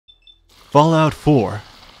Fallout 4.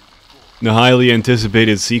 The highly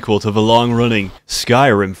anticipated sequel to the long-running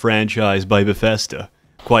Skyrim franchise by Bethesda.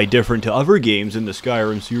 Quite different to other games in the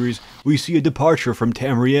Skyrim series, we see a departure from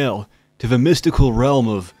Tamriel to the mystical realm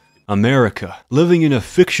of America, living in a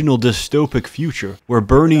fictional dystopic future where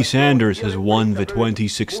Bernie Sanders has won the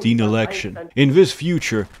 2016 election. In this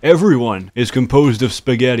future, everyone is composed of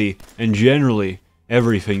spaghetti, and generally,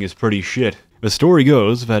 everything is pretty shit. The story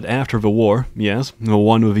goes that after the war, yes, the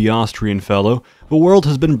one with the Austrian fellow, the world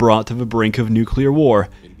has been brought to the brink of nuclear war.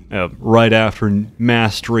 Right after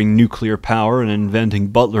mastering nuclear power and inventing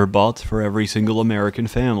butler bots for every single American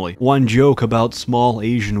family. One joke about small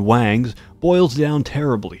Asian wangs boils down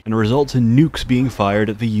terribly and results in nukes being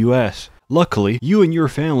fired at the US. Luckily, you and your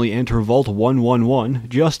family enter Vault 111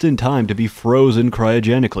 just in time to be frozen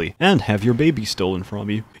cryogenically and have your baby stolen from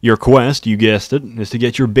you. Your quest, you guessed it, is to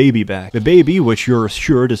get your baby back. The baby, which you're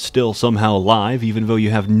assured is still somehow alive, even though you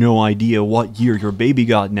have no idea what year your baby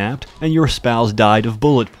got napped, and your spouse died of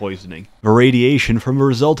bullet poisoning. The radiation from the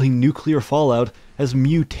resulting nuclear fallout has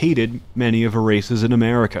mutated many of the races in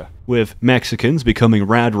America, with Mexicans becoming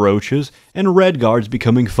rad roaches and red guards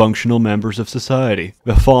becoming functional members of society.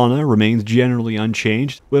 The fauna remains generally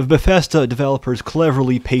unchanged, with Bethesda developers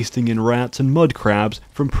cleverly pasting in rats and mud crabs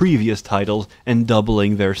from previous titles and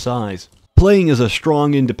doubling their size. Playing as a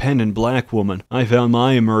strong, independent black woman, I found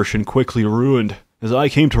my immersion quickly ruined, as I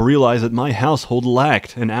came to realize that my household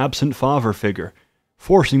lacked an absent father figure,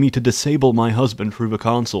 forcing me to disable my husband through the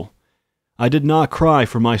console. I did not cry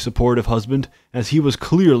for my supportive husband, as he was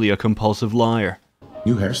clearly a compulsive liar.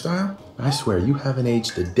 New hairstyle? I swear you haven't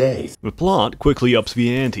aged a day. The plot quickly ups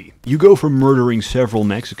the ante. You go from murdering several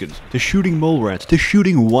Mexicans, to shooting mole rats, to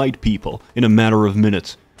shooting white people in a matter of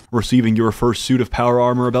minutes, receiving your first suit of power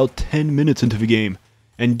armor about 10 minutes into the game,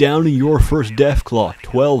 and downing your first Deathclaw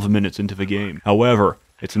 12 minutes into the game. However,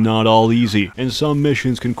 it's not all easy, and some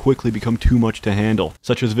missions can quickly become too much to handle,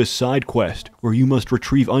 such as this side quest, where you must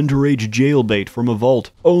retrieve underage jailbait from a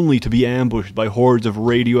vault, only to be ambushed by hordes of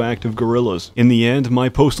radioactive gorillas. In the end, my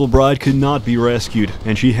postal bride could not be rescued,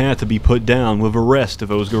 and she had to be put down with the rest of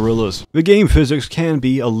those gorillas. The game physics can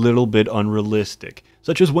be a little bit unrealistic,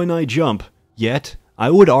 such as when I jump, yet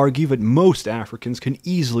I would argue that most Africans can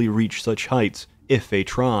easily reach such heights, if they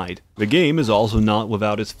tried. The game is also not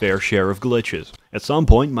without its fair share of glitches. At some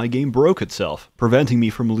point, my game broke itself, preventing me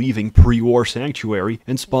from leaving pre-war Sanctuary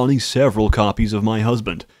and spawning several copies of my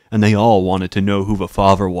husband, and they all wanted to know who the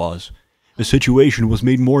father was. The situation was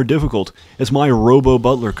made more difficult, as my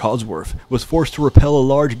robo-butler Codsworth was forced to repel a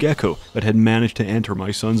large gecko that had managed to enter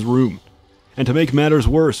my son's room. And to make matters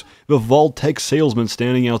worse, the Vault Tech salesman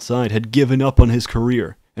standing outside had given up on his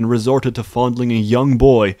career, and resorted to fondling a young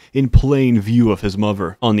boy in plain view of his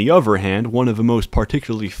mother. On the other hand, one of the most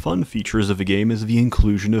particularly fun features of the game is the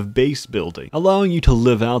inclusion of base building, allowing you to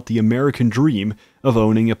live out the American dream of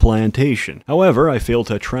owning a plantation. However, I failed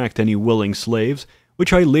to attract any willing slaves,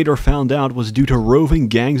 which I later found out was due to roving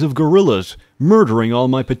gangs of guerrillas, murdering all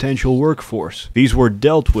my potential workforce. These were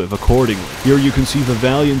dealt with accordingly. Here you can see the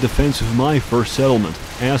valiant defense of my first settlement,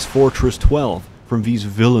 as Fortress 12, from these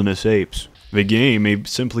villainous apes. The game may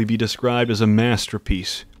simply be described as a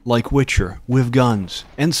masterpiece, like Witcher with guns,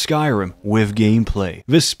 and Skyrim with gameplay.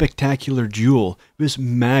 This spectacular jewel, this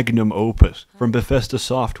magnum opus from Bethesda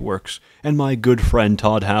Softworks, and my good friend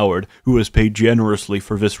Todd Howard, who has paid generously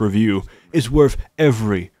for this review, is worth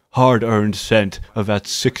every hard-earned cent of that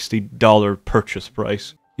 $60 purchase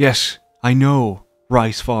price. Yes, I know,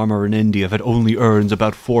 rice farmer in India that only earns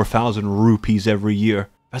about 4,000 rupees every year.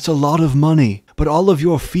 That's a lot of money, but all of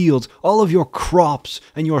your fields, all of your crops,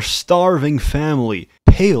 and your starving family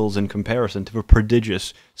pales in comparison to the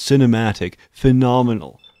prodigious, cinematic,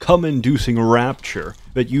 phenomenal, cum-inducing rapture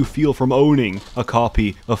that you feel from owning a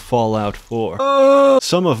copy of Fallout 4.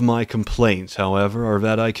 Some of my complaints, however, are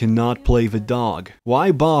that I cannot play the dog.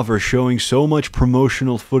 Why bother showing so much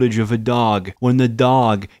promotional footage of a dog when the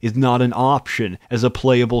dog is not an option as a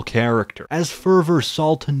playable character? As further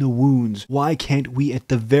salt in the wounds, why can't we at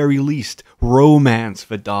the very least romance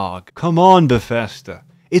the dog? Come on, Bethesda.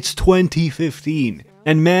 It's 2015.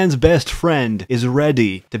 And man's best friend is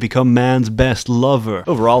ready to become man's best lover.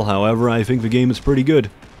 Overall, however, I think the game is pretty good.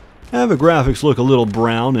 The graphics look a little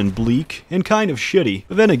brown and bleak and kind of shitty,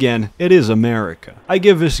 but then again, it is America. I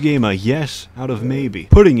give this game a yes out of maybe,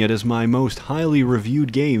 putting it as my most highly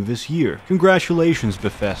reviewed game this year. Congratulations,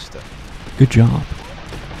 Bethesda. Good job.